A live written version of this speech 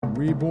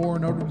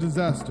Reborn out of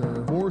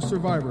disaster, 4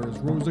 survivors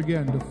rose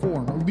again to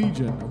form a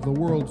legion of the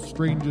world's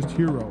strangest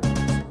heroes.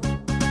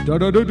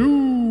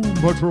 Da-da-da-Doom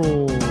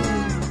Patrol!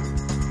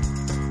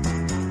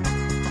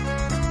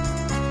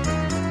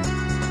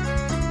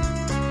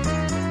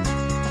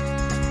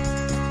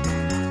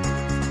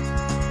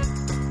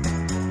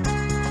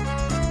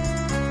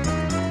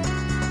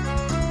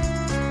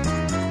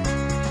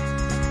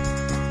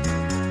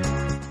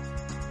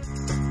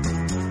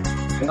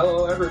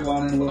 Hello,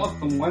 everyone, and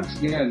welcome once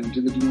again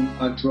to the Doom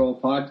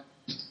Podtrol podcast.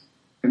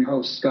 I'm your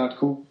host, Scott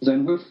Coles,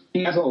 and with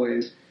me, as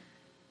always,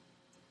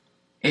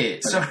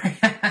 it's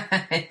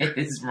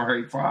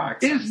Murray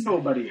Fox. Is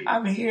nobody.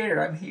 I'm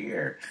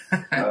here.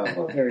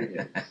 Oh, there he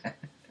is.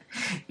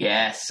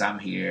 Yes, I'm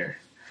here.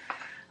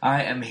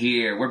 I am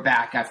here. We're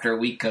back after a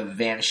week of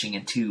vanishing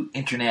into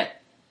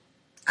internet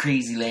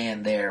crazy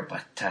land there,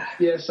 but...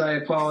 Yes, I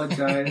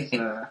apologize.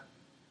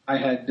 I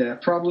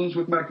had problems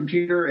with my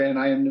computer, and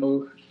I am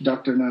no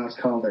Dr. Niles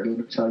Calder, let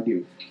me tell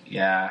you.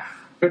 Yeah.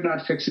 Could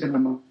not fix it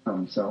on my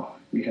own, so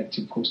we had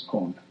to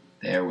postpone.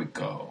 There we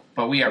go.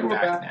 But we are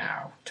back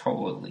now.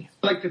 Totally.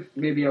 Like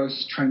maybe I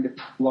was trying to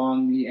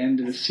prolong the end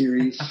of the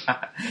series.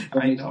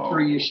 I know.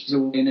 3 issues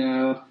away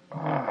now.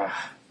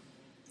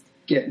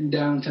 Getting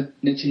down to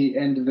the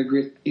end of the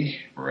gritty.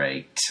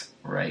 Right.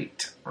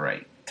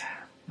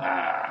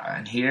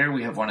 And here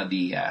we have one of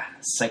the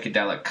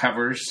psychedelic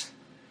covers.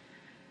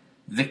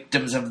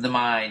 Victims of the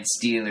Mind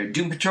Stealer,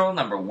 Doom Patrol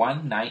number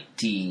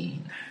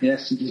 119.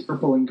 Yes, he's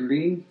purple and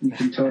green. You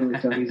can totally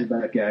tell he's a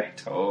bad guy.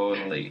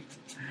 Totally.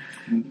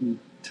 Mm-hmm.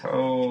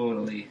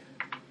 Totally.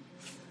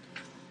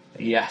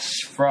 Yes,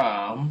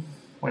 from,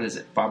 what is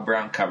it, Bob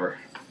Brown cover,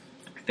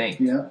 I think.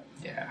 Yeah.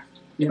 Yeah.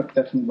 Yep,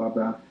 definitely Bob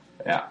Brown.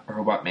 Yeah,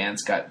 Robot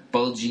Man's got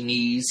bulgy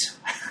knees.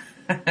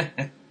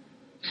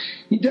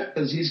 He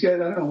does. He's got, I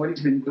don't know what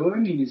he's been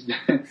doing. He's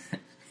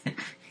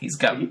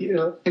got...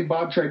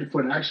 Bob tried to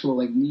put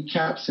actual,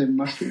 kneecaps and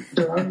muscles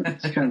on.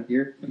 It's kind of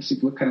weird. Makes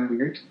it look kind of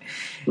weird.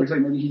 Looks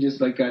like maybe he just,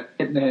 got hit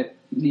in the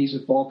knees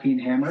with ball-peen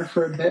hammer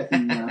for a bit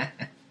and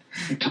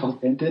it's all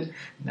dented.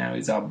 Now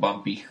he's all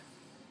bumpy.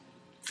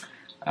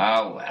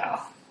 Oh,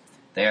 well.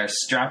 They are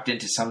strapped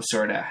into some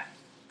sort of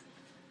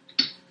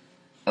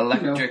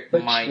electric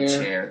mind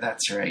chair.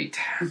 That's right.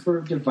 Some sort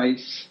of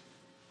device.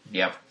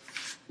 Yep.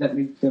 That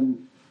makes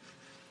them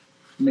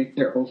make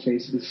their O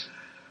faces.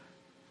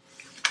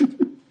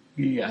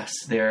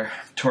 Yes, they're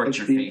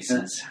torture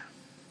faces.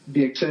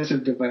 The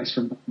excessive device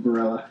from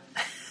Barella.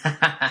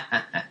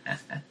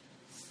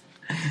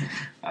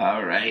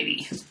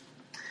 Alrighty.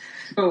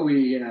 So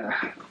we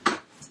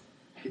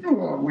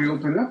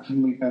open up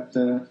and we got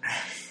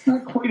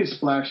not quite a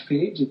splash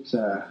page. It's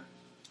a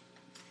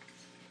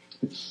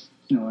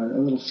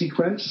little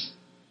sequence,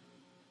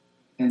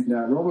 and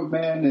Robot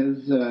Man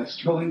is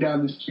strolling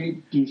down the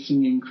street. He's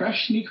singing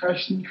 "Crush Me,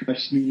 Crush Me,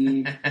 Crush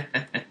Me."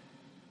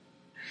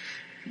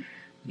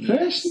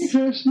 Crush me,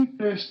 crush me,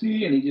 crush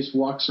me, and he just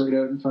walks right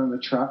out in front of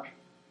the truck,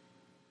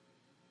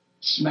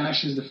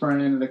 smashes the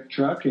front end of the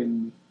truck,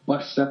 and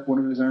busts up one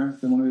of his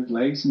arms and one of his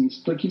legs, and he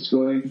still keeps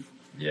going.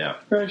 Yeah.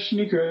 Crush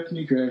me, crush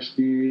me, crush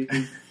me.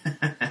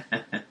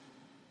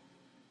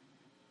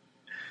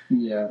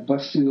 Yeah,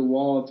 busts through the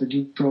wall at the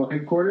Doom Patrol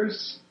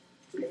headquarters.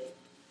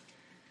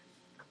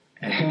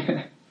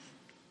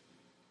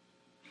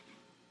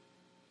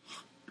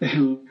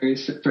 Larry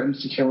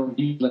threatens to kill him.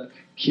 He's like,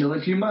 "Kill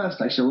if you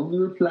must. I shall only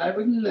reply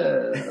with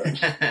love."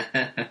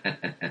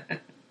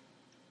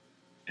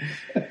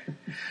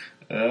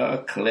 Oh,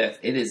 Cliff.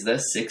 It is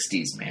the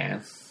 60s,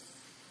 man.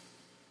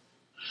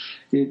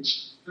 It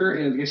sure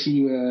is. I guess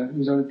he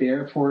was out at the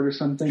airport or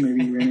something.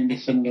 Maybe he ran into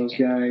some of those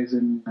guys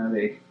and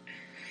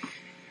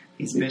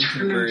He's been turned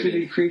him converted to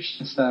the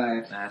Christian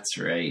side. That's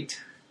right.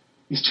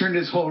 He's turned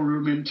his whole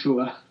room into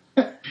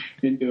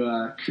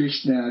a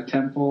Krishna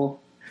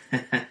temple.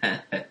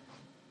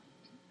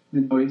 The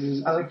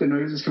noises. I like the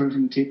noises coming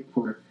from the tape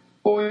recorder.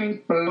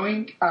 Boink,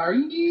 boink, are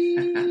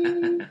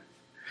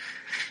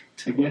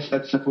I guess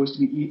that's supposed to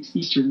be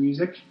Eastern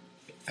music.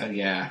 Oh,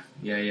 yeah,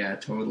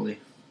 totally.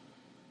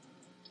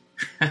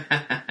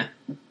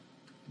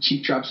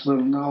 Chief drops a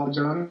little knowledge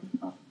on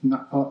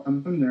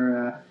them.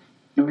 Their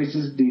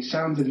noises, the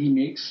sounds that he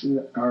makes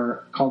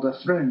are called a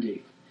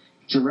threndy.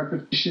 It's a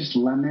repetitious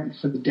lament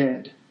for the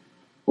dead,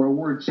 or a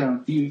word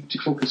sound used to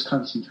focus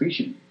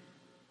concentration.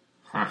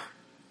 Huh.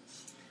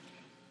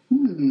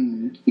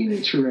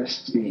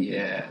 Interesting.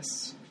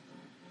 Yes.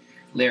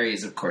 Larry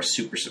is, of course,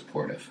 super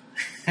supportive.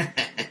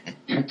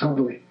 Yeah,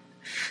 totally.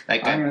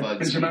 That guy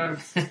bugs me.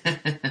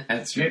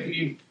 That's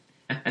right.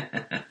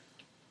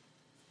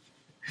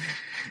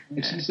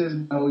 And she says,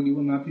 "No, you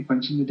will not be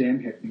punching the damn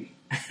hippie."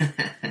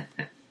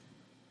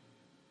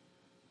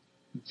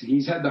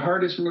 He's had the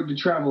hardest road to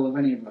travel of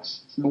any of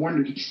us. It's no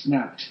wonder he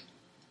snapped.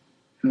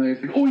 And they're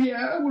like, "Oh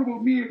yeah, what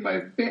about me and my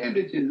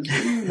bandages?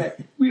 Me in that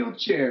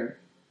wheelchair?"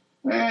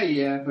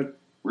 Yeah, but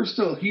we're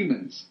still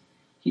humans.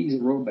 He's a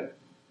robot.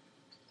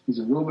 He's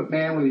a robot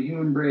man with a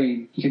human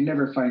brain. He can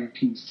never find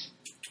peace.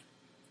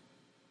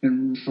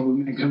 And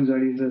when it comes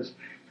out, he says,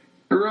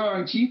 You're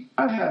wrong, Chief.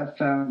 I have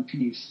found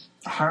peace,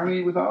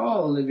 harmony with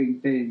all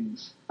living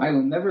things. I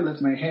will never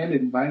lift my hand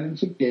in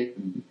violence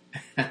again.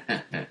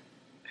 And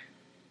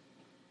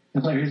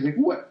Larry's like,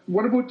 what?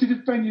 What about to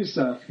defend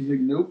yourself? He's like,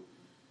 nope.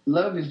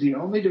 Love is the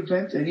only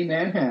defense any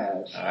man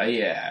has. Oh,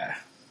 yeah.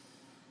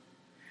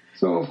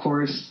 So, of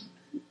course,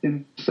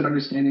 instead of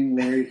understanding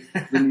Larry,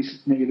 the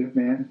least negative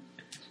man.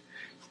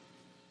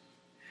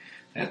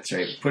 That's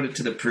right. Put it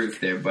to the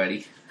proof there,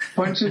 buddy.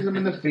 Punches him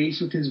in the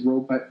face with his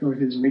robot or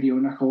his radio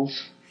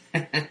knuckles.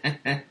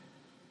 The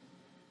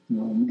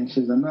old man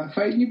says, I'm not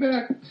fighting you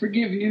back. I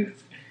forgive you.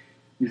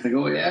 He's like,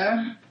 oh,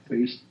 yeah? So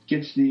he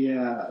gets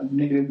the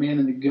negative man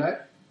in the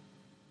gut.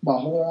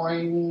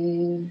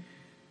 Bahoing.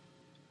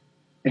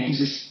 And he's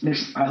just, they're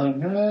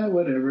smiling,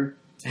 whatever.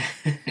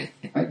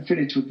 I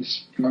finished with the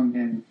strong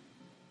man.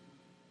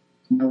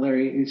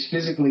 Larry is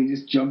physically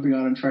just jumping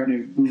on him, trying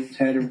to move his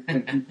head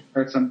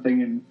or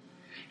something, and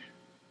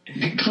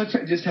Cliff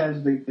just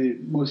has the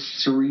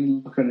most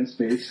serene look on his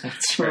face.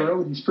 That's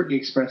right. He's pretty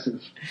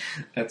expressive.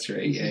 That's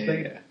right. He's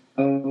Yeah.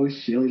 Oh,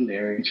 silly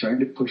Larry, trying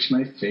to push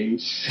my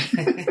face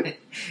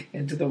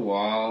into the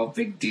wall.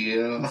 Big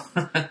deal.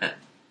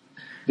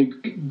 The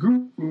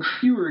group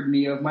cured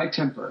me of my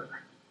temper.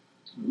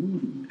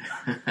 Ooh.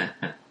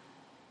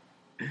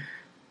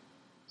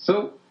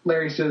 So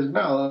Larry says,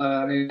 well,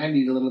 I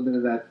need a little bit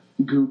of that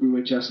guru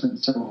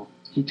adjustment, so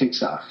he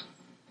takes off.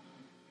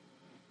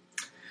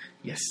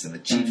 Yes, and the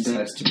chief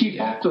seems to Chief be...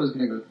 also is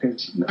going to go,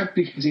 not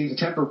because he has a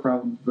temper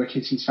problem, but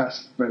because he's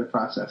fascinated by the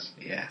process.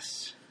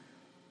 Yes.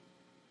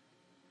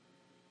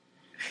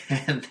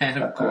 And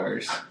then, of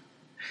course,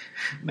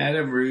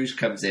 Madame Rouge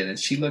comes in, and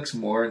she looks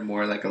more and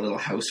more like a little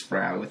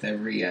housefrau with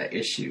every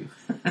issue.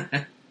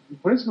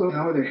 What is going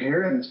on with her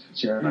hair in this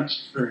picture? I'm not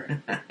sure.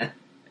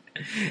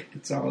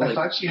 It's all I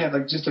thought she had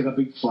just a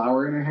big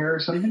flower in her hair or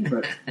something,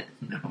 but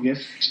no. I guess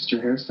it's just her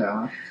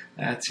hairstyle. Huh?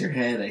 That's her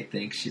head, I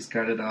think. She's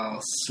got it all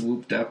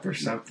swooped up or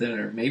something,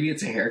 or maybe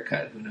it's a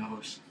haircut. Who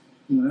knows?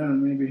 No,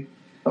 maybe.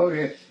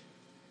 Okay.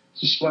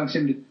 So she wants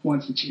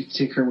the chief to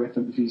take her with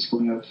him if he's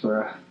going out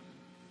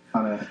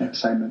on an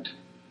assignment.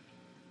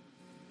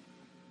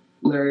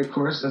 Larry, of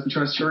course, doesn't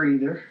trust her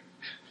either.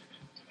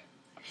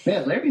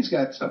 Man, Larry's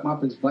got something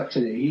up his butt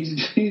today.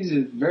 He's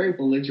very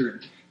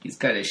belligerent. He's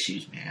got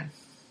issues, man.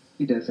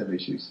 He does have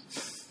issues.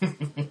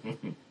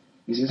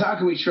 He says, how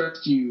can we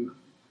trust you?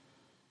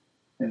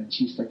 And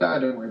she's like,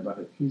 don't worry about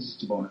it. He's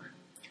just a boner.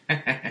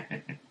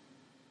 And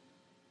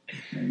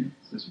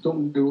says,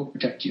 don't worry, we'll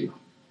protect you.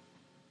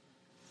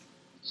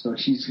 So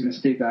she's going to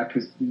stay back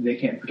because they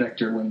can't protect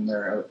her when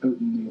they're out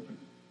in the open.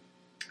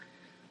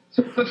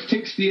 So Cliff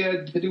takes the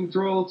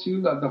Podtrol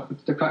to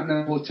the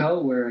Continental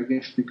Hotel where I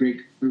guess the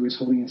great guru is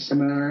holding his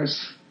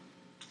seminars.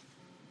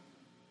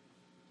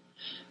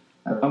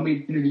 Allow me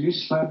to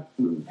introduce my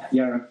guru,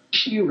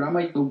 Yarashi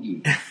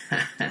Ramayogi.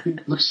 He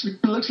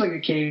looks like a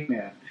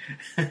caveman.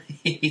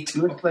 He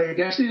looks like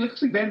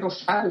Vandal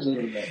Savage a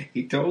little bit.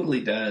 He totally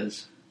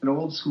does. An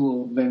old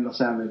school Vandal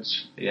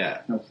Savage.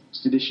 Yeah.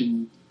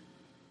 Edition.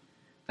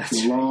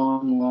 That's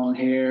long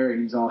hair,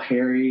 and he's all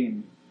hairy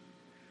and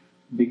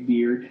big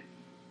beard.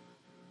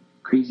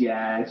 Crazy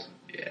eyes.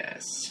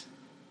 Yes.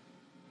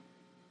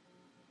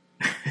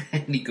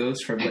 And he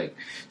goes from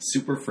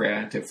super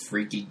frown to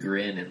freaky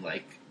grin in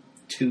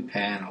 2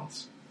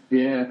 panels.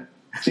 Yeah.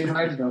 Same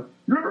eyes though.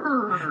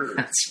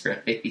 That's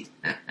right.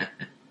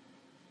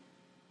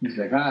 He's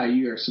like,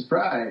 you are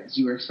surprised.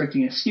 You were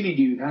expecting a skinny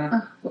dude,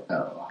 huh?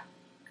 Well,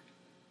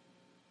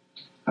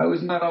 I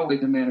was not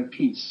always a man of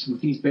peace. With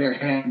these bare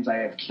hands I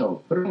have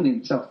killed, but only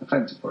in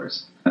self-defense, of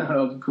course.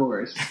 Of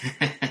course.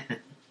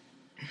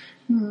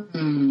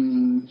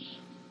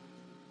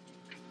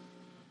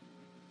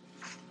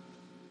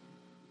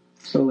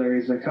 So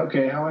Larry's like,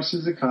 okay, how much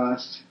does it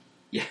cost?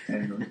 Yeah.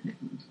 And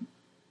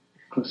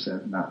Cliff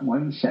says, not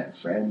 1 cent,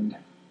 friend.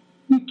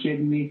 You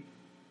kidding me?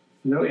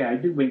 No, yeah, I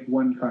did make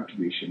one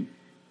contribution.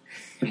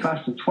 The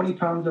cost of 20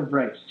 pounds of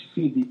rice to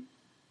feed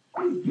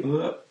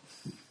the...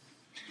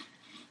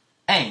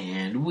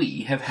 And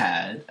we have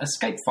had a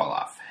Skype fall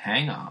off.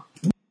 Hang on.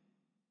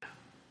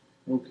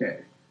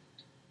 Okay.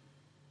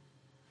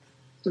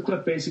 So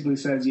Cliff basically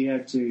says he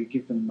had to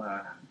give them,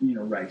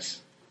 rice.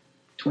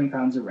 20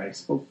 pounds of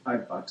rice. Oh,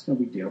 $5. No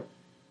big deal.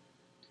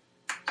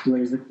 So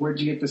Larry's like,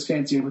 where'd you get this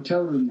fancy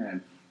hotel room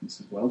then? He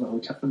says, well, the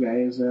hotel guy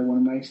is one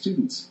of my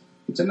students.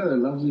 It's another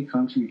lovely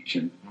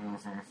contribution.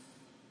 Mm-hmm.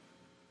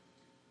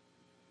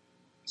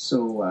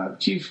 So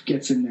Chief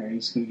gets in there.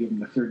 He's going to give him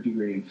the 3rd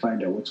degree and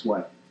find out what's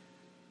what.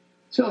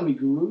 Tell me,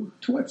 Guru,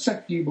 to what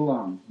sect do you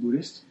belong?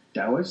 Buddhist?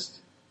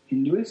 Taoist?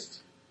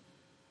 Hinduist?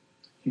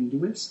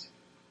 Hinduist?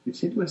 Is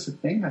Hinduist a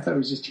thing? I thought it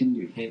was just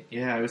Hindu.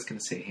 Yeah, I was going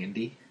to say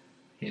Hindi.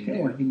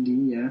 Hindu. Oh,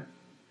 Hindi, yeah.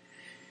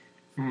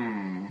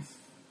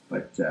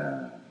 But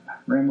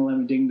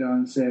Ramalama Ding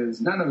Dong says,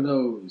 none of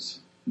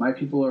those. My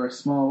people are a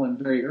small and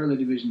very early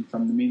division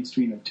from the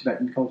mainstream of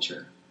Tibetan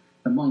culture.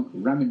 The monk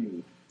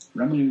Ramanu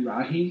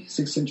Rahi,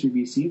 6th century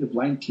BC, the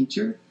blind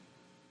teacher.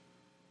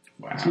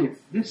 Wow. Is he a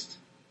Buddhist?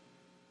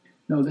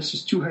 No, this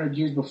was 200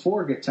 years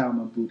before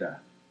Gautama Buddha.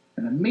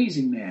 An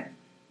amazing man.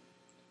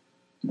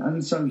 An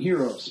unsung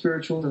hero of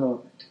spiritual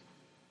development.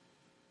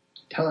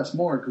 Tell us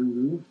more,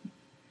 Guru.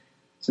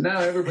 So now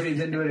everybody's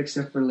into it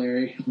except for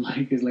Larry,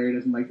 because Larry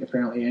doesn't like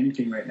apparently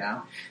anything right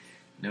now.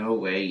 No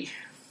way.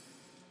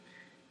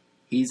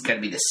 He's got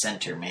to be the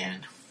center,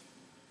 man.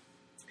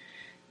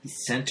 The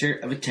center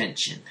of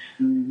attention.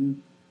 Mm-hmm.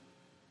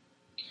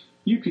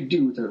 You could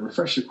do with a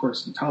refresher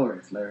course in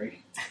tolerance,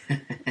 Larry.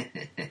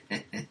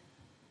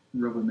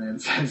 Roboman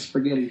says,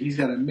 forget it, he's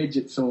got a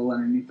midget soul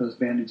underneath those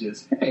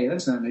bandages. Hey,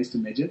 that's not nice to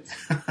midgets.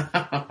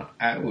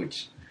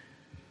 Ouch.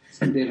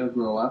 Someday he'll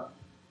grow up.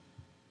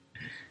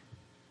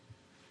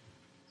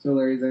 So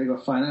Larry's like, go,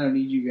 fine, I don't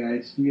need you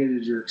guys. You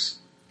guys are jerks.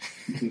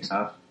 He takes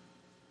off.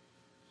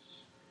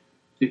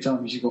 They tell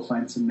him he should go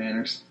find some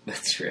manners.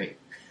 That's right.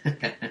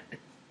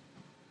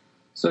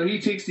 So he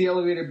takes the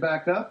elevator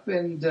back up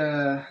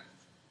and,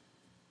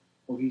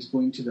 he's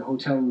going to the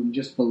hotel room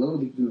just below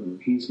the Guru.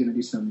 He's going to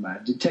do some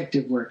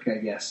detective work, I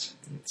guess.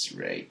 That's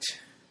right.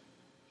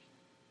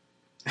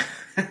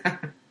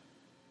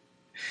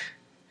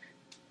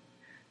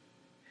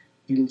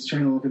 He's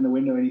trying to look in the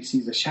window and he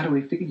sees a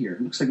shadowy figure.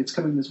 It looks like it's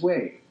coming this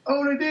way.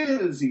 Oh, it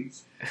is! He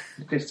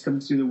just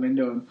comes through the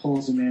window and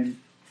pulls him in.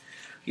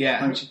 Yeah.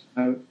 Punches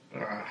him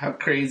out. How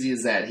crazy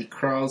is that? He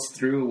crawls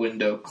through a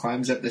window,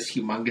 climbs up this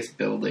humongous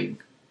building,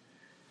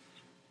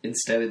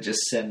 instead of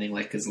just sending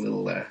like his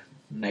little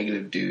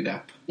negative dude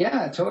up.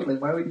 Yeah, totally.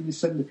 Why would you just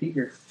send the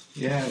peeker?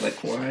 Yeah,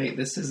 like why?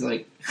 This is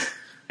like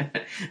a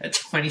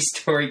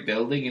 20-story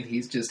building and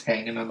he's just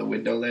hanging on the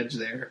window ledge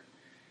there.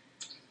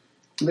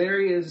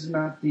 Larry is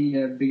not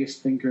the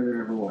biggest thinker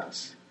there ever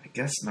was. I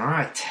guess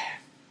not.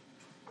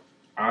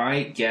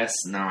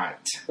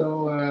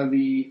 So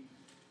the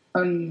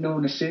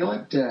unknown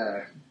assailant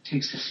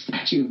takes a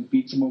statue and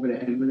beats him over the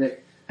head with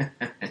it.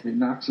 It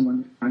knocks him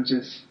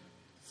unconscious.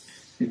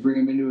 They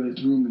bring him into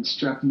his room and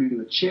strap him into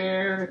a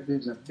chair.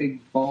 There's a big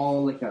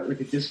ball, like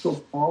a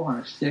disco ball on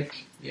a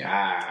stick.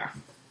 Yeah.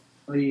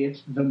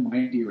 It's the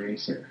Mind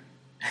Eraser.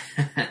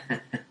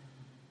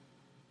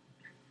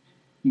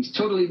 He's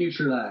totally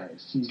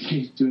neutralized.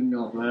 He's doing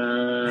all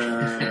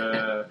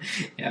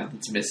yeah,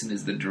 what's missing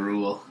is the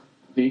drool.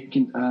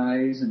 Vacant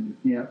eyes and,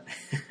 yep.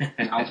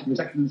 Now from the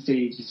second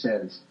stage, he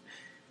says,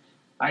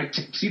 I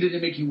succeeded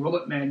in making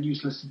Robot Man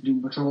useless to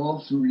Doom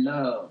Patrol through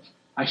love.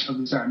 I shall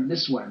disarm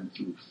this one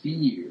through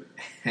fear.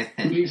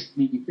 Release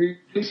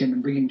him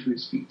and bring him to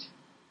his feet.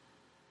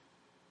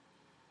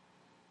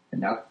 And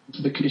now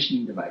to the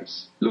conditioning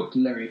device. Look,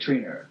 Larry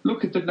Trainer.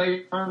 Look at the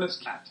nice armless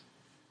cat.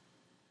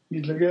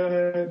 He's like,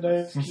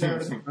 nice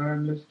cat,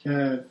 armless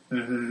cat.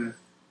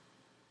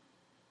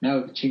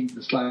 Now to change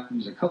the slide and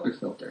use a color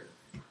filter.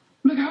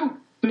 Look out!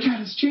 The cat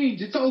has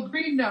changed. It's all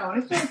green now,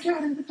 and it's not a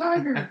cat, it's a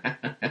tiger.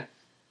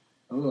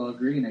 Oh, all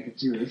green. I can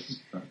see where this is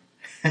from.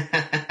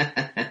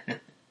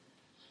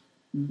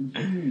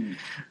 Mm-hmm.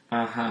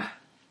 Uh-huh.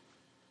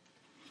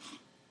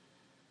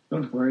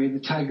 Don't worry, the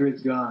tiger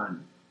is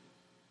gone.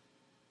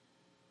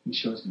 He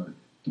shows him a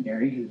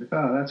canary. He's like,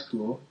 oh, that's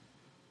cool.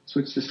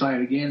 Switch the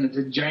slide again. It's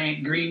a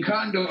giant green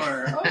condor.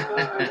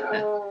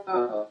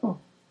 Oh!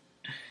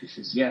 He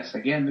says, yes,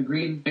 again, the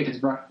green light has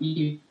brought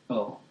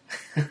evil.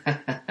 He's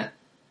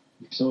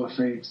so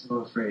afraid, so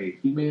afraid.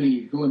 He may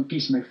leave. Go in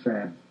peace, my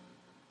friend.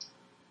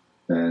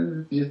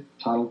 And he just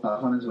toddled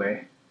off on his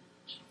way.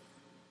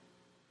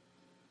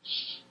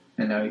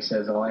 And now he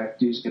says, all I have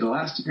to do is get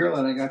Elastigirl,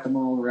 and I got them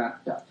all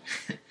wrapped up.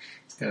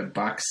 He's got a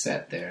box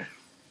set there.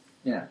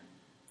 Yeah.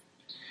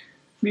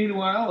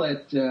 Meanwhile,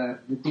 at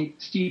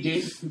Steve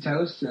Dayton's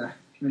house, him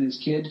and his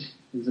kid,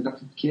 his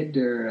adopted kid,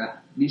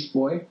 their Beast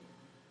Boy,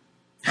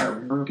 are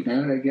working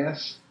out, I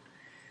guess.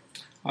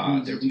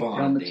 They're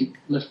bonding. To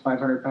lift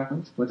 500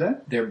 pounds. What's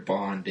that? They're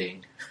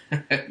bonding.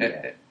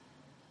 Yeah.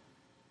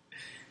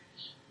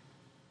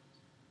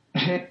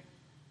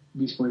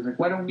 Beast Boy's like,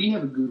 why don't we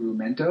have a Guru,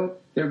 Mento?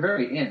 They're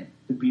very in.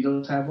 The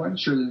Beatles have one.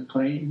 Shirley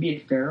MacLaine.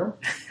 Meet Pharaoh.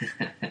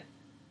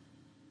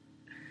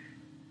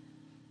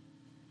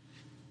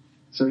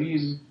 So he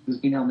uses his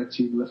green helmet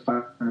to lift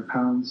 500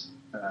 pounds.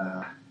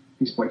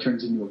 Beast Boy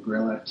turns into a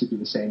gorilla to do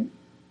the same.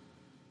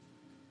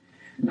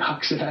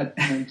 Knocks it at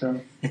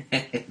Mento.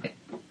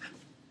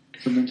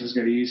 So Mento's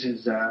got to use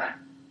his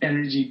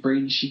energy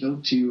brain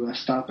shield to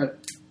stop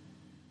it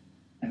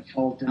and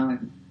fall down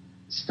and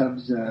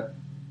stubs the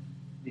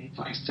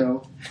device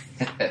toe.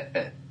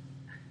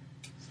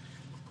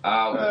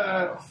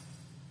 Wow.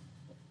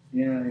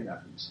 Yeah, it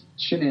happens.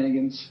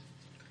 Shenanigans.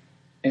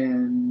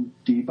 And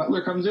the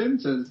butler comes in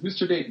and says,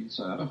 Mr. Dayton,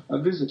 sir, a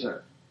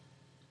visitor.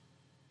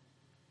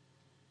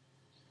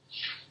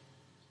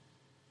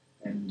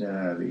 And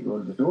they go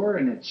to the door,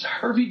 and it's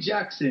Harvey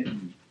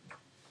Jackson,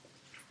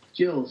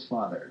 Jill's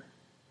father.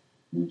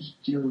 Who's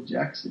Jill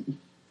Jackson?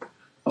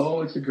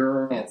 Oh, it's a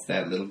girl. It's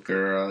that little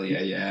girl.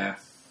 Yeah.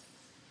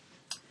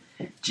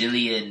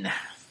 Jillian.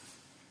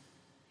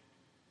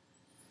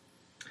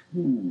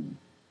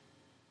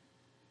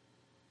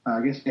 I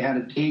guess they had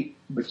a date,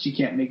 but she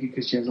can't make it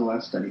because she has a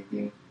last study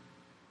date.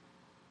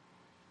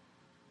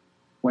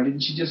 Why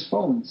didn't she just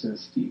phone,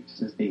 says Steve,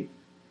 says Dave.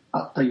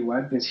 I'll tell you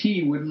why, because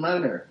he wouldn't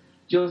let her.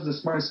 Jill's the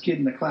smartest kid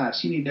in the class.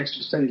 She needs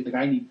extra studies like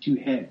I need 2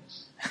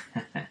 heads.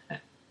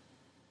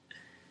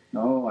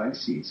 Oh, I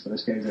see. So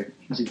this guy's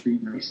he's a green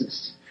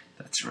racist.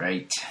 That's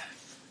right.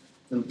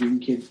 Little green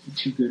kid's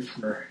too good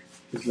for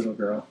his little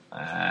girl.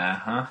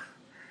 Uh-huh.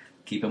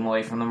 Keep him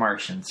away from the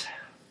Martians.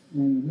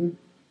 Mm-hmm.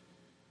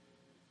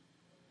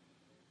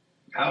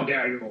 How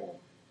dare you?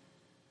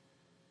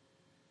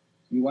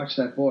 You watch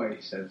that boy,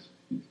 he says.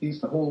 He thinks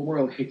the whole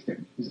world hates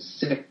him. He's a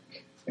sick,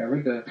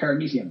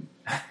 paramecium.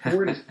 The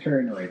word is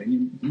paranoid, and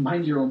you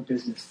mind your own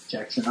business,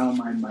 Jackson. I'll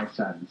mind my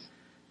son's.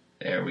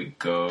 There we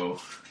go.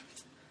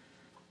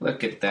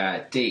 Look at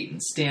that. Dayton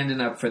standing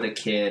up for the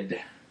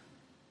kid.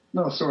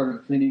 No, sort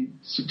of. Then he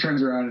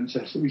turns around and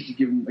says, we should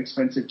give him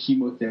expensive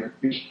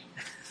chemotherapy.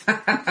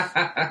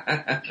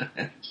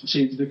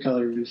 Change the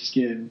color of his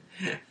skin.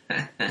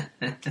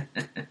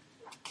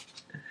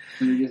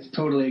 And he gets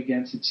totally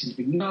against it. She's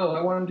like, no,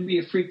 I want him to be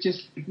a freak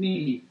just like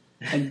me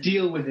and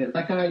deal with it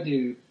like I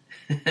do.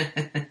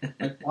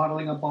 Like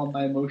bottling up all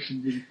my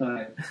emotions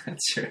inside.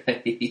 That's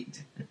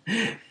right.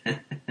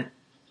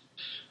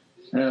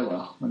 Oh,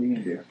 well, what are you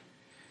going to do?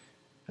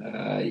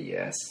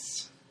 Yes.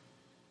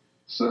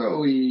 So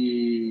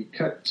we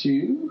cut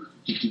to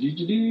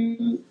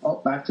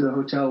back to the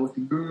hotel with the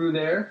guru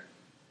there.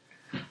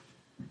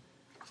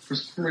 For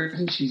some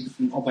reason, she's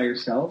all by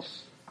herself.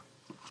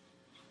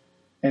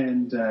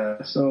 And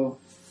so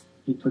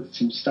he put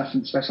some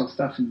special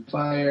stuff in the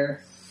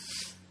fire.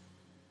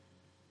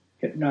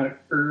 Hypnotic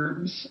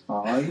herbs.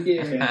 Oh,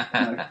 yeah.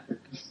 Hypnotic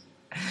herbs.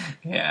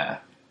 Yeah.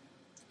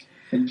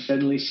 And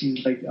suddenly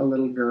she's like a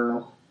little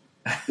girl.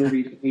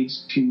 Maybe to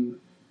age 2.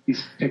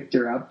 He's picked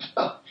her up.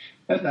 Oh,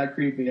 that's not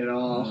creepy at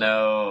all.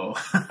 No.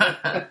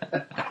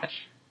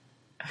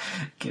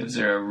 Gives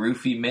her a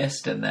roofie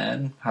mist and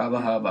then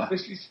hubba hubba.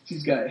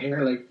 She's got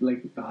hair like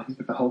he's got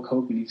the Hulk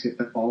Hogan. He's got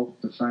the bald,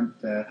 the front,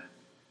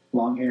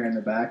 long hair in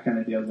the back kind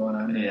of deal going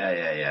on.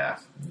 Yeah.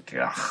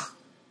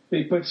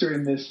 He puts her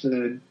in this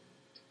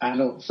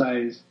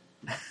adult-sized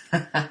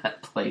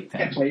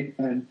playpen.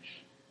 Playpen.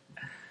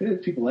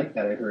 People like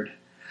that, I heard.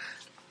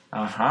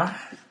 Uh-huh.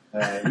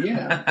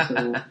 Yeah,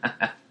 so...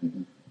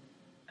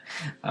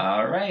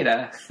 All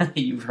right,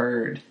 you've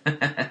heard.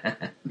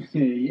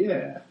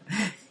 Yeah.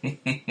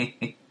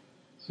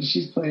 So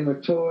she's playing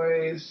with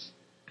toys,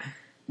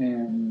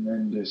 and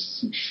then there's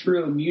some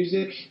shrill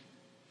music.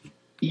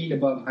 E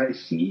above high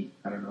C.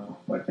 I don't know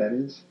what that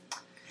is.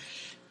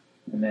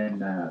 And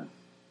then a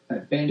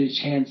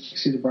bandaged hand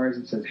sticks through the bars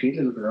and says, hey,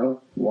 little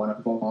girl, want a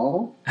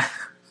ball?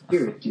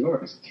 Here, it's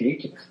yours.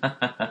 Take it.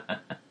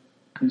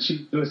 And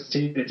she goes to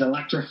take it. It's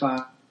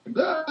electrified.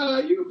 Ah,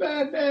 you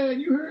bad man.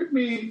 You hurt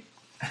me.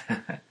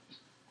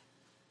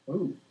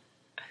 Oh.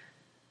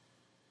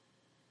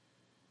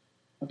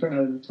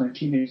 Apparently, it's my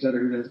teenage daughter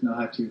who doesn't know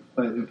how to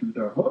open the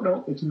door. Oh,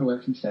 no, it's in the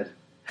wife instead.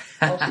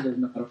 Also doesn't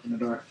know how to open the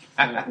door.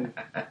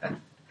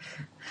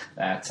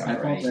 That's all I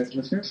right. apologize,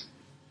 listeners.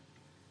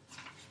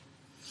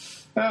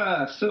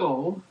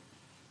 So,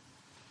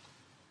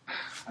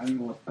 I don't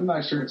know. I'm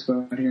not sure it's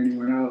going on here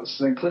anywhere else.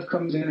 Then Cliff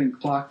comes in and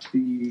clocks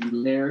the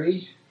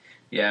Larry.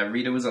 Yeah,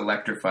 Rita was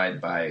electrified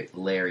by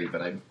Larry,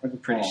 but I'm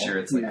pretty sure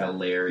it's like a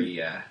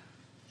Larry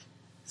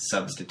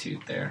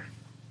substitute there.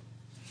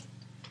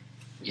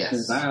 Yes.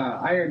 Says,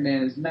 Iron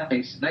Man is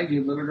nice, and I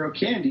give little girl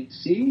candy.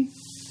 See?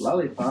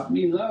 Lollipop.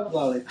 Me love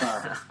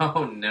lollipop.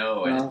 Oh,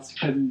 no. All of a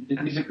sudden, the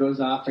music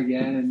goes off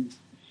again, and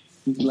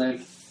he's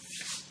like,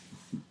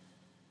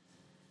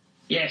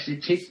 yes,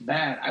 it tastes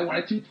bad. I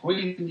wanted to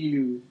poison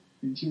you.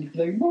 And she's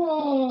like,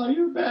 Ma,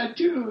 you're bad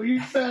too.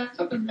 You're bad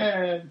something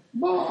man.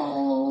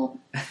 Ma.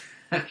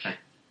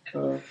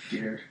 Oh,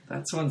 dear.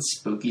 That's one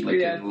spooky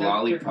looking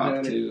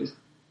lollipop, too.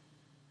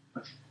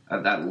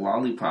 That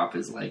lollipop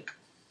is like...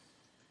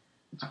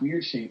 It's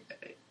weird shaped.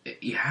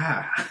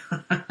 Yeah.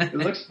 It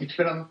looks like it's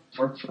been on the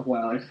fork for a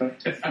while.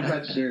 I'm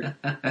not sure.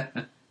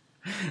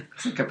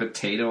 It's like a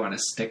potato on a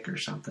stick or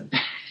something.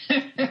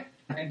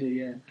 Kinda,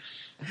 yeah.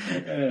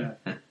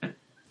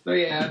 So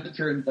yeah, it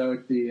turns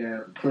out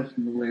the Cliff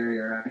and the Larry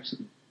are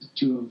actually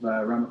 2 of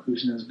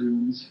Ramakrishna's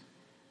goons.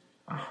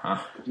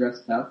 Uh-huh.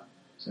 Dressed up,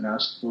 so now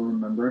she'll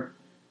remember.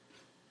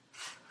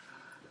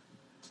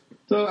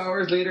 So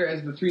hours later,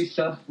 as the 3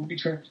 self-movie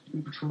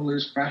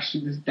patrollers crash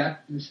through this death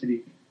in the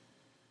city,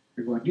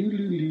 they're going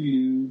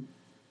doo-doo-doo-doo.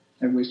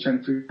 Everybody's trying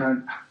to figure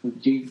out where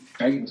Jade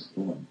Dragon was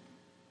going.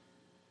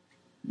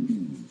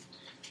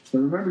 So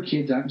remember,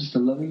 kids, I'm just a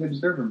loving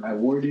observer. My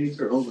war days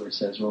are over,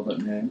 says Robot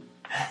Man.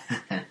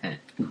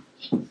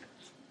 So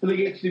they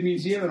get to the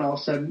museum, and all of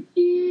a sudden,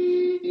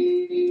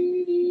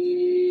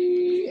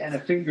 and a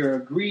finger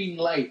of green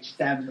light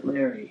stabs at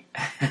Larry.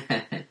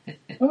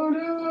 Oh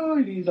no!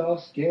 And he's all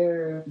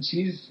scared. And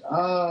she's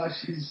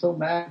so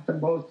mad at them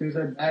both because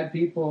they're bad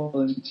people,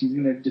 and she's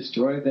gonna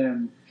destroy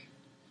them.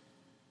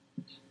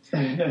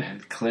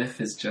 And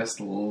Cliff is just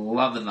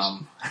loving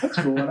them. What's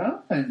going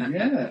on?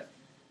 Yeah.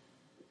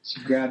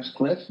 She grabs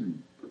Cliff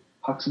and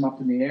hucks him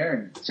up in the air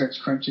and starts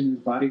crunching his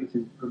body with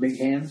her big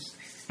hands.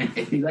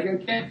 He's like, I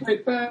can't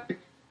fight back.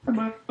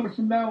 I'm over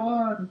from now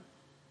on.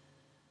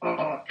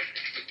 Oh.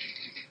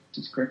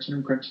 She's crunching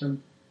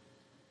him.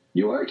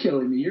 You are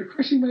killing me. You're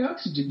crushing my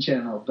oxygen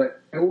channel,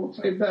 but I won't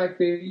fight back,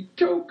 baby.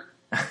 Choke.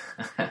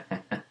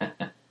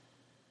 And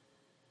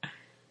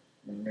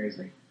Mary's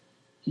like,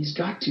 he's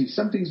got to.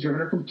 Something's driven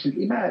her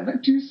completely mad.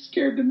 I'm too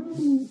scared to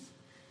move.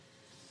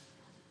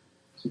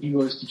 So he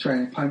goes to try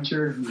and punch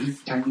her with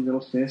his tiny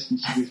little fist, and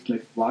she just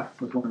like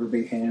blocked with one of her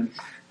big hands.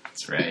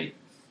 That's right.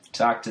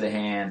 Talk to the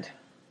hand.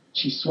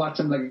 She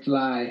swats him like a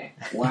fly.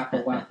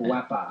 Wappa, wappa,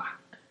 wappa.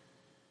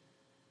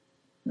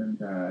 And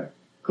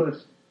Cliff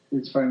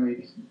is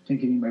finally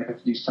thinking he might have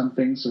to do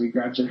something, so he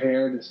grabs her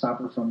hair to stop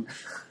her from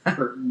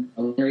hurting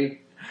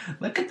Larry.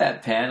 Look at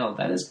that panel.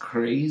 That is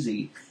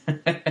crazy.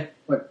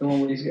 What, the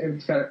one where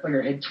it's got like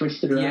her head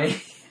twisted around?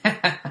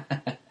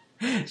 Yeah.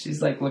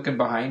 She's like looking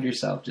behind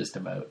herself just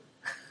about.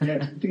 Yeah,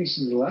 I think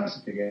she's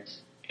elastic, I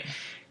guess.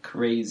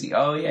 Crazy.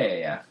 Oh,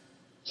 yeah.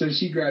 So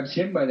she grabs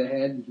him by the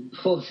head and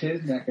pulls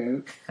his neck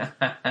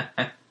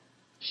out.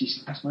 She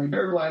snaps my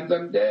nerve lines,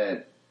 I'm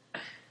dead.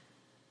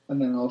 And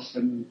then all of a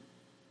sudden,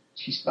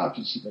 she stops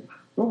and she's like,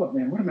 Robot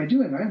Man, what am I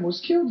doing? I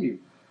almost killed you.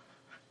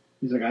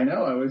 He's like, I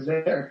know, I was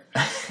there.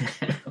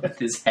 With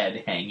his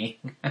head hanging.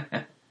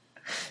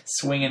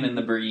 Swinging in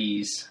the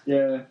breeze.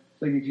 Yeah.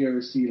 It's like if you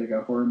ever see like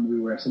a horror movie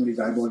where somebody's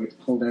eyeball gets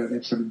pulled out and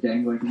it's sort of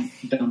dangling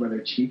down by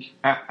their cheek.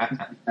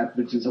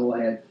 That's his whole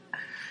head.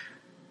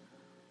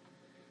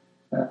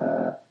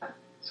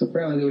 So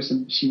apparently there was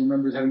she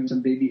remembers having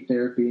some baby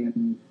therapy,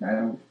 and I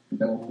don't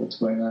know what's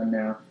going on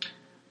now.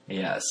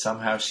 Yeah,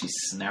 somehow she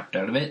snapped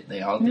out of it.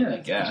 They all did, I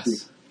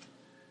guess.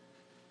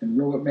 And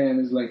Robot Man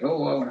is like,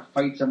 oh, I want to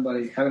fight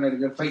somebody. Haven't had a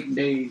good fight in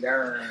days.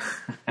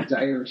 It's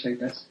Irish, I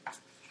guess.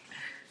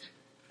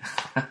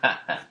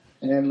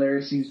 And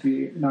Larry seems to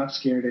be not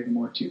scared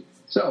anymore, too.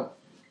 So,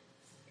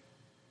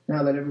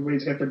 now that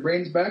everybody's got their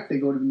brains back, they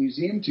go to the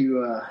museum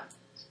to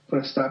put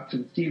a stop to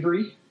the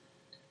thievery.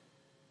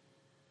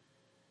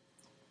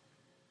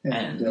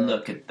 And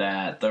look at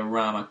that. The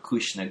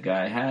Ramakrishna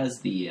guy has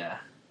the...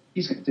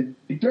 He's got the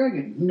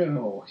dragon.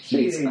 No,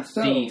 he's it ain't a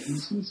so. thief.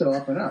 He's so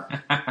up and up.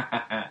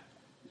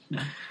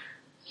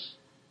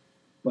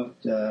 But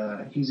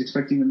he's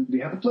expecting them to be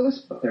helpless,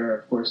 but they're,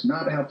 of course,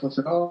 not helpless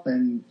at all.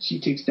 And she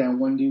takes down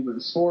one dude with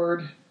a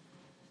sword.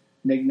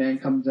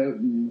 Megman comes out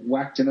and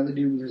whacks another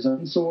dude with his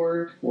own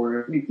sword,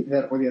 or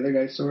the other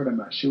guy's sword, I'm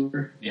not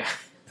sure. Yeah.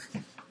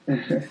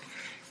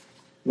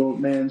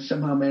 Old man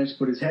somehow managed to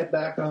put his head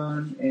back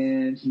on,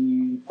 and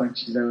he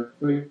punches out.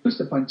 Well, he pushed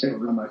to punch out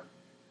Lama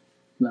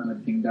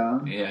Ding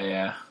Dong.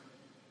 Yeah.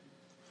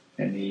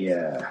 And he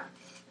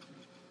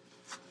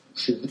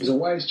says, there's a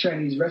wise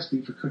Chinese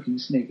recipe for cooking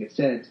snake. It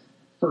said,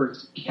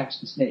 first, catch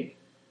the snake.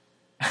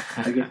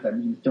 I guess that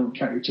means don't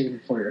count your chicken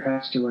before you're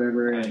hatched or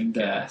whatever. I and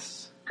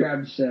guess.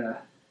 Grabs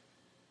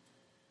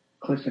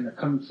Cliff in a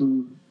kung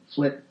fu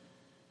flip.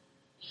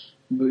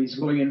 But he's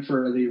going in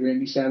for the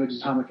Randy Savage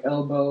atomic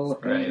elbow.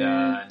 Right and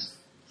on.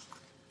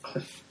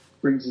 Cliff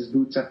brings his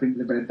boots up into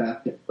the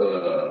breadbasket.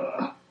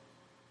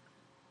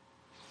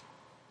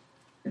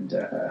 And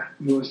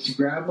he goes to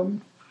grab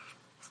him.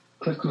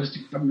 Cliff goes to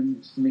grab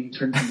him, and he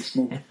turns into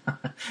smoke.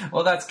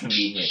 Well, that's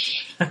convenient.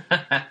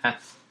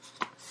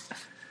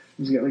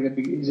 He's got like a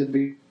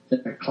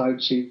big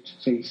cloud-shaped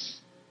face.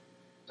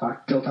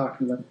 Still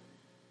talking to them.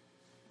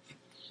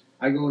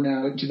 I go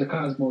now into the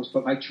cosmos,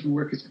 but my true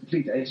work is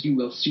complete, as you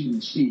will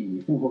soon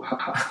see.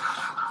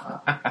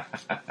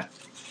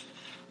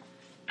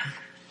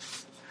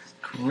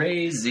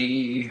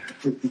 Crazy.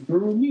 The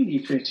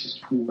Brumini finishes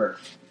true work,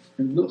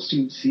 and we'll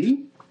soon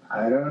see.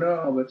 I don't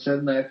know, but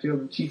suddenly I feel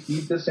the chief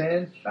needs this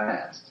hand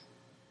fast.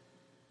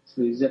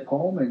 So they zip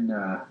home, and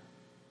the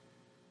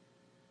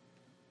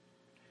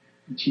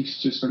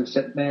chief's just sort of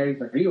sitting there. He's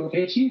like, "Are you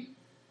okay, Chief?"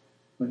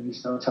 When he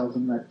tells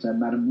him that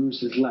Madame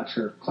Rouge has left,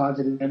 her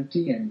closet is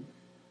empty, and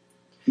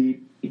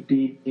beep, beep,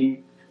 beep,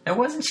 beep. Now,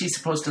 wasn't she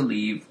supposed to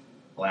leave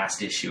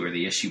last issue or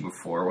the issue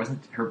before?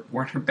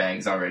 Weren't her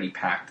bags already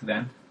packed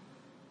then?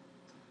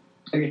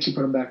 I guess she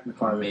put them back in the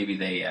car. Or maybe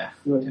they...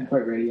 He wasn't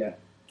quite ready yet.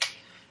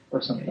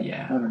 Or something.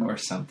 Yeah, I don't know. or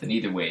something.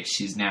 Either way,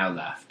 she's now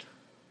left.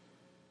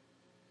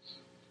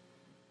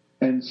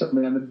 And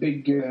something on the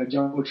big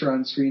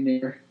Jumbotron screen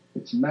there,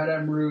 it's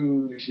Madame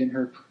Rouge in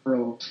her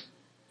pearls.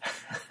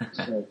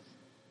 So,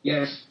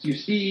 yes, you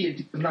see, it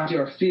is not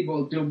your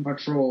feeble Doom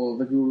Patrol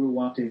the Guru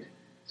wanted.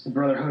 It's the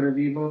Brotherhood of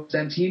Evil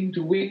sent him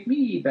to wake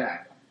me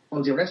back.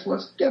 All the rest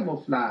was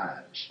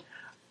camouflage.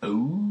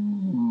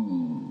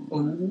 Ooh.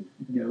 Oh,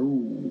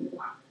 no.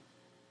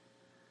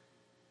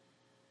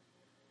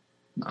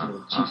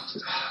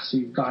 So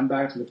you've gone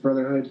back to the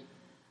Brotherhood?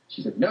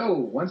 She said, no,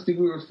 once the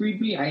Guru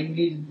freed me, I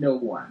needed no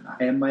one.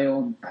 I am my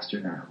own master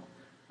now.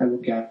 I will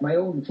gather my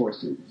own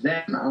forces.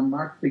 Then our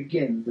mark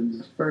begins, and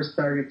the first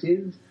target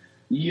is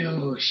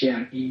you,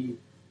 Shaggy.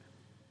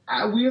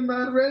 I will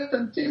not rest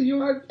until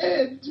you are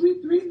dead.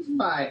 Sweet dreams,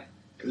 my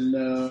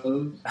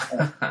love.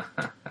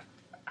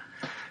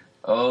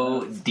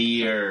 Oh,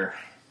 dear.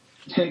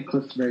 And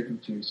Cliff's very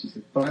confused. She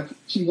said, but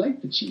she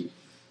liked the chief.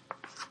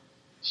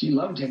 She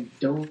loved him.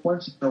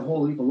 Once in her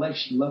whole evil life,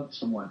 she loved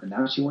someone, and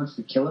now she wants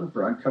to kill him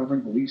for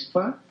uncovering the weak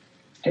spot?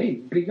 hey,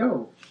 where'd he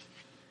go?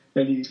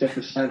 Then he's got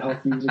the sad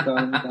Hulk music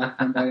on in the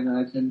background, I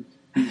imagine.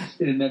 He's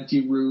in an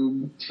empty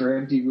room,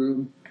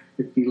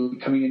 with people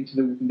coming into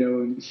the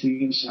window and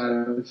seeing in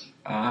shadows.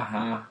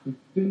 Uh-huh.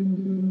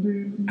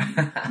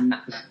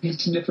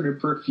 He's sniffing her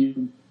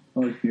perfume.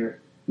 Oh, dear.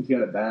 He's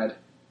got it bad.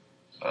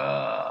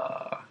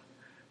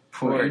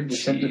 Poor The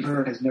scent of Chief.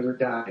 her has never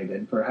died,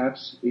 and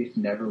perhaps it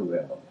never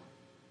will.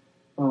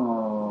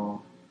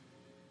 Oh,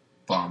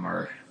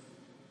 Bummer.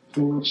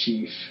 poor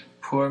Chief.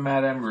 Poor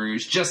Madame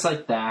Rouge. Just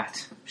like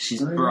that.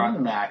 She's I brought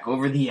know. back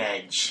over the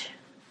edge.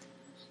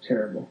 It's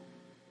terrible.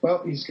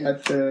 Well, he's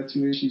got 2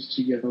 issues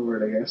to get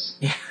over it, I guess.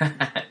 Yeah,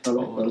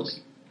 Totally.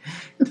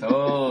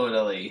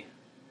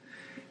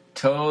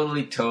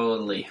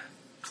 Totally.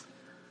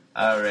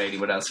 Alrighty,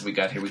 what else have we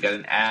got here? We got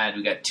an ad.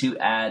 We got 2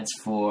 ads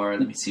for,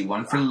 let me see,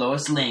 one for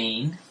Lois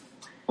Lane.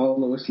 Oh,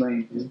 Lois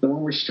Lane. Is it the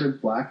one where she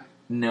turned black?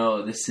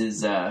 No, this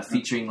is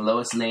featuring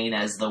Lois Lane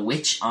as the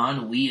Witch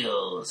on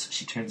Wheels.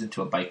 She turns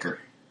into a biker.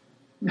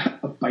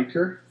 A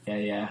biker?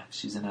 Yeah.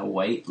 She's in a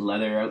white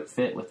leather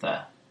outfit with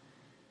a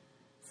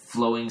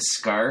flowing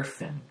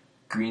scarf and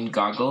green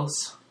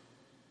goggles.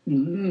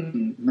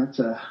 That's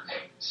a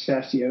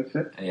sassy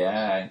outfit.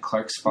 Yeah, and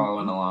Clark's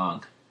following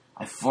along.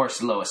 I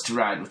forced Lois to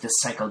ride with the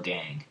cycle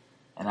gang,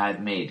 and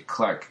I've made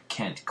Clark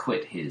Kent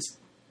quit his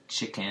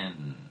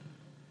chicken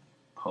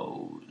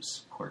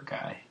pose. Poor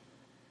guy.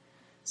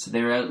 So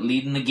they're out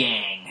leading the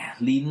gang,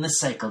 leading the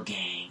cycle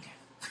gang.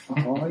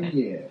 Oh,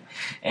 yeah.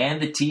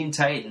 And the Teen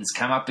Titans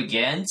come up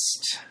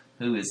against...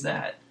 Who is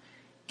that?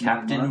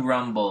 Captain Mud?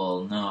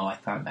 Rumble. No, I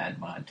thought Mad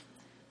Mud.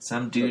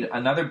 Some dude,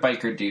 another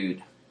biker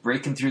dude,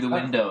 breaking through the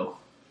window.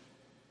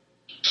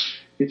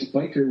 It's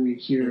Biker Week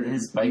here. It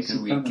is in Biker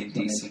DC Week in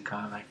Comics, DC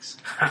Comics.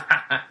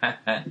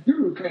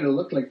 Guru kind of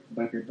looked like a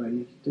biker, but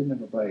he didn't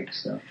have a bike,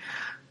 so.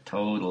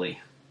 Totally.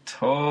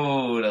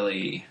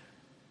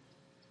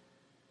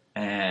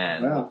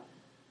 And... Well,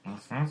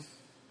 Mhm.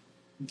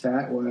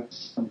 that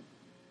was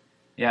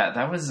Yeah,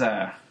 that was...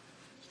 a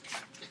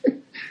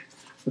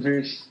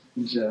very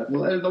strange,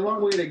 the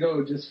wrong way to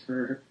go just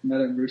for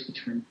Madame Rouge to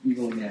turn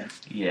evil again.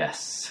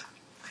 Yes.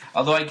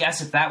 Although I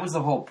guess if that was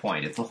the whole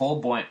point, if the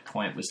whole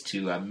point was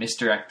to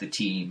misdirect the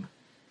team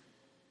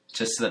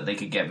just so that they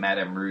could get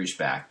Madame Rouge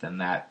back, then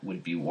that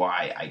would be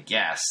why, I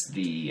guess,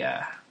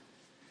 their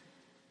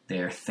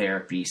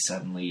therapy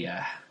suddenly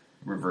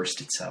reversed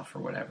itself or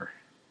whatever.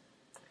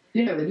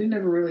 Yeah, they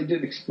never really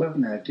did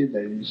explain that, did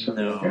they? They just sort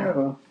of, No. yeah,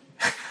 well,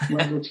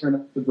 we'll turn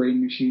up the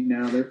brain machine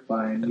now. They're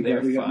fine.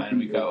 They're we fine.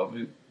 We got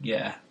go.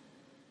 Yeah.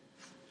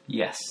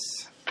 Yes.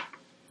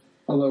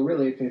 Although,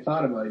 really, if they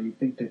thought about it, you'd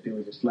think that they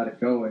would just let it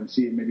go and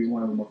see if maybe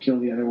one of them will kill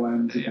the other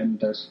ones, Yeah. and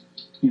then there's,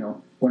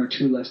 1 or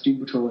 2 less Doom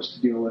Patrollers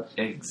to deal with.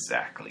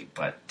 Exactly.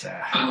 But,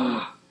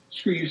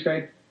 Screw you,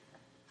 Skype.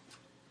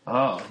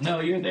 oh, no,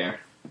 you're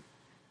there.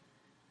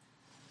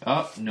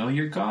 Oh, no,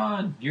 you're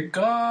gone. You're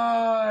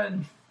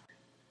gone.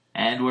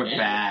 And we're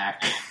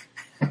back.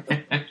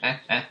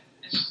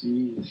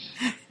 Jeez.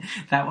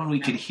 That one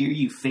we could hear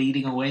you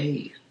fading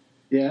away.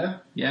 Yeah?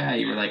 Yeah,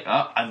 you were like,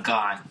 oh, I'm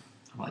gone.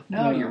 I'm like,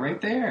 no, you're right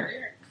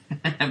there.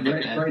 But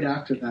Right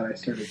after that, I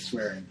started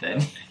swearing.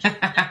 then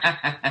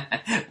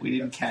we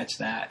didn't catch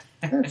that.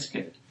 That's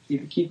good.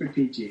 Keep it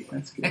PG.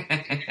 That's good.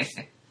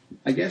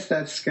 I guess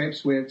that's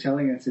Skype's way of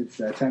telling us it's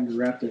time to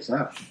wrap this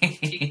up.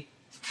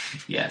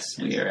 Yes,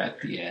 we are at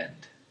the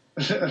end.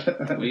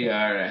 We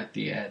are at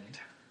the end.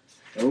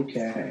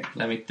 Okay.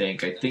 Let me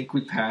think. I think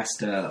we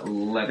passed a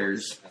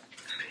letters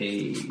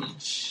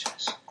page.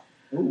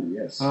 Oh,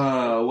 yes.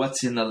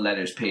 What's in the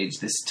letters page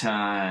this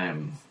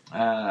time?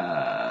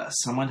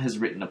 Someone has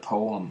written a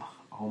poem.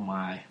 Oh,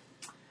 my.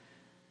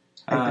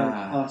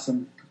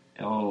 Awesome.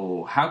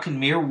 Oh, how can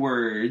mere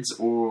words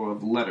or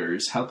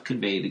letters help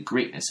convey the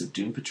greatness of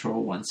Doom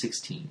Patrol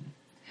 116?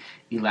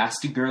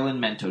 Elastigirl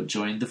and Mento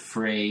joined the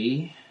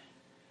fray,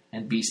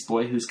 and Beast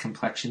Boy, whose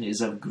complexion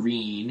is of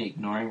green,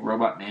 ignoring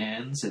Robot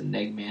Man's and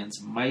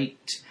Eggman's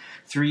might.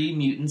 3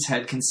 mutants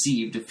had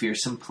conceived a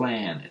fearsome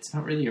plan. It's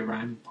not really a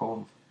rhyming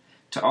poem.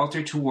 To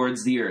alter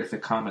towards the Earth a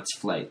comet's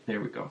flight. There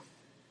we go.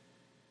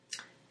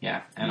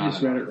 Yeah, and You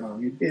just read it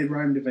wrong. It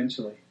rhymed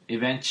eventually.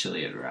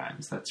 Eventually it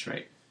rhymes, that's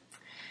right.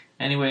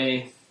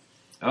 Anyway,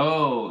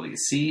 oh,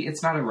 see,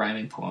 it's not a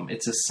rhyming poem,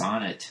 it's a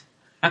sonnet.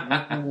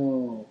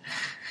 Oh.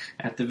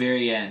 At the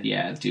very end,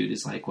 yeah, dude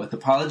is like, with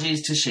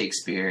apologies to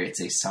Shakespeare,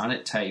 it's a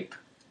sonnet type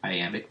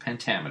iambic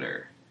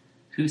pentameter.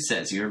 Who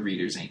says your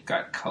readers ain't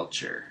got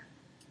culture?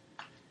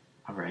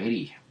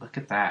 Alrighty, look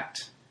at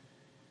that.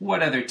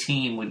 What other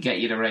team would get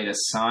you to write a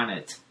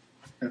sonnet?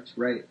 That's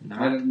right. Not-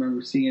 I don't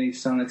remember seeing any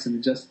sonnets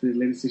in the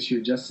latest issue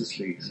of Justice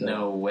League. So.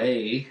 No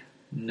way.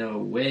 No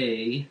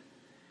way.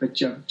 But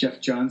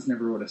Jeff Johns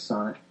never wrote a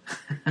sonnet.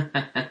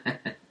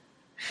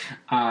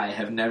 I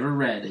have never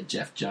read a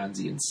Jeff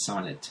Johnsian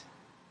sonnet.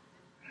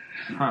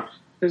 Huh.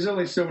 There's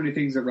only so many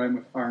things that rhyme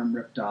with arm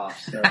ripped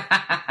off. So.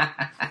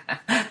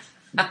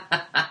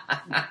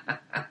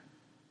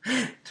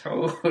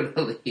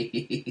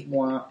 Totally.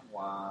 Wah,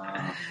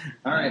 wah.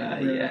 All right. We're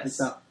gonna wrap yes.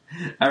 this up.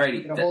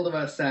 Alrighty. Get a hold of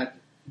us at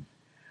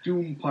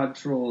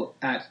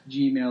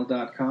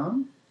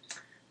doompodtrol@gmail.com.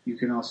 You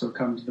can also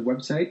come to the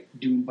website,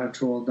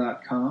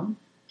 doompodtrol.com,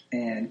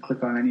 and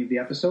click on any of the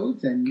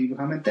episodes and leave a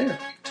comment there.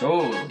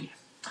 Totally.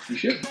 You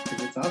should,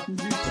 because it's awesome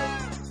to do so.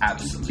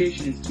 Absolutely.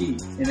 Communication is key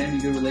in any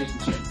good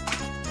relationship.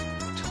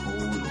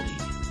 Totally.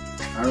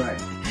 All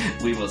right.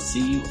 We will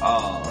see you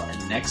all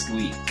next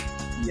week.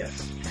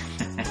 Yes.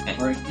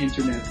 Or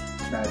internet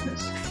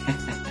madness.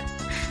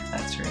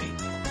 That's right.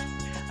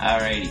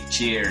 Alrighty.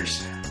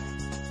 Cheers.